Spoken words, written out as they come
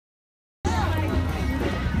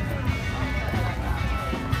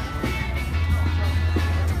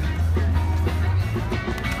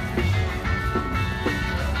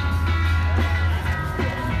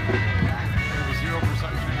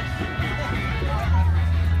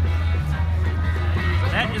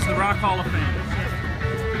Rock Hall of Fame.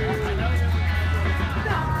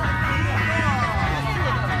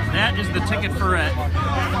 That is the ticket for it.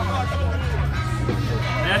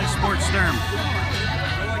 That is Sports Sturm.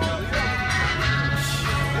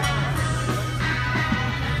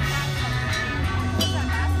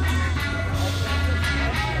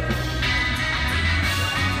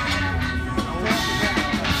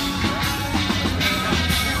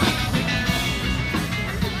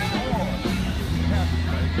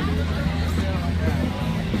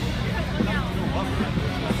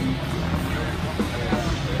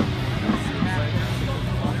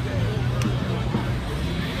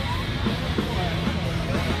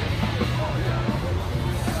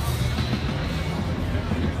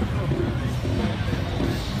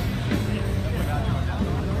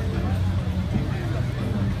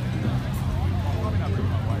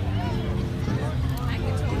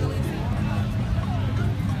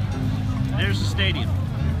 There's the stadium.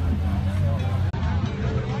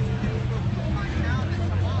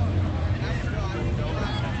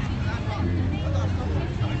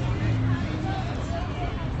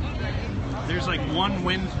 There's like one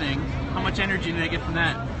wind thing. How much energy do they get from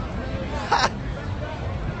that?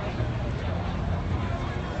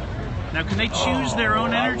 Now, can they choose their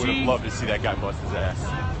own energy? I would love to see that guy bust his ass.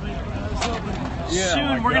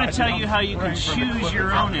 Soon, we're going to tell you how you can choose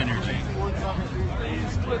your own energy.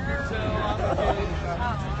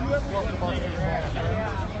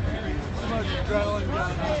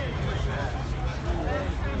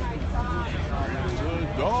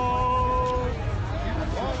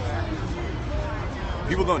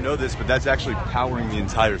 People don't know this, but that's actually powering the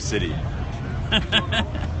entire city.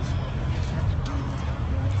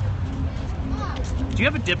 Do you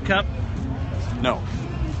have a dip cup? No. All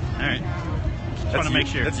right. Just want to make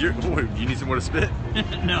sure. That's your. You need some more to spit?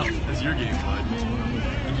 No. That's your game, bud.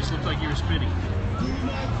 You just looked like you were spitting.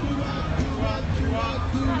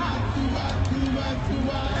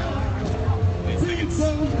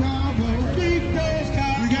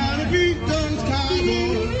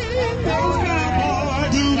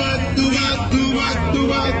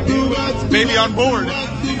 Baby on board.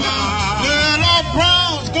 Little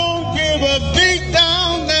Brown's gonna give a beat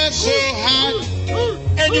down that's so hot.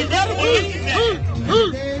 And you better believe that.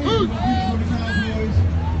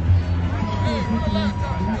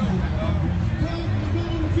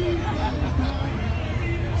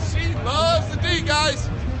 She loves the D, guys.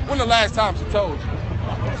 When the last time she told you?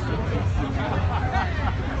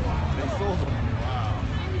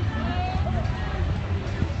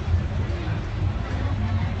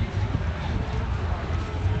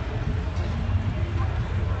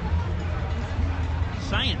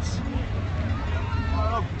 Science.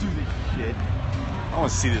 I'll do this shit. I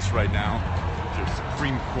want to see this right now. Your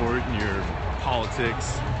Supreme Court and your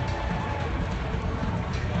politics.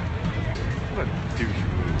 What a douche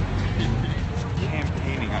move.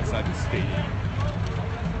 Campaigning outside the stadium.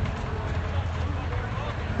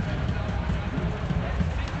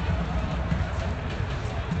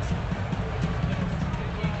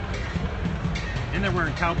 And they're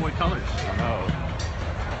wearing cowboy colors. I know.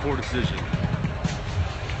 Poor decision.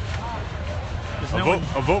 A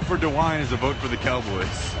vote for DeWine is a vote for the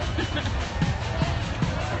Cowboys.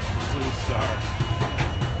 Little star.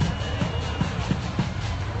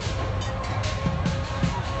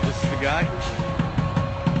 This is the guy?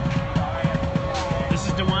 This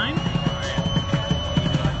is DeWine?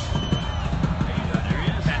 There he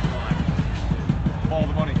is. All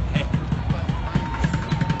the money. Hey.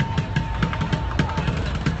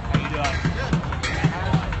 How you doing?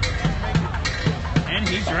 And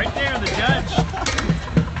he's right there, the judge.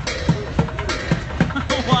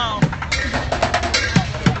 Wow.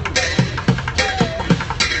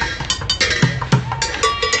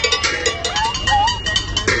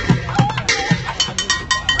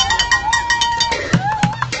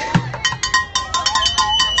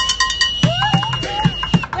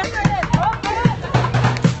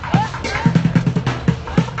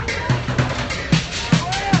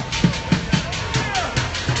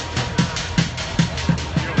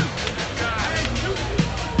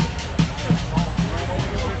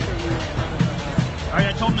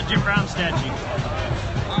 Jim Brown statue.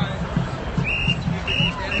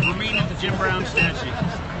 We're meeting at the Jim Brown statue. I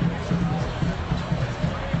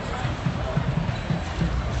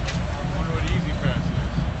wonder what Easy Pass is.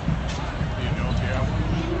 Do you know if you have one?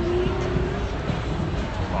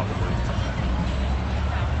 Probably.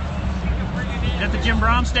 Is that the Jim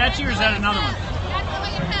Brown statue or is that another one? That's the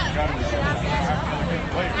way it has.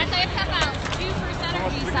 That's a pep out. 2%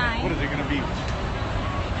 energy sign. What is it going to be?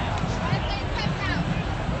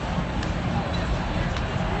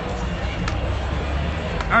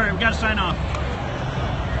 All All right, we got to sign off.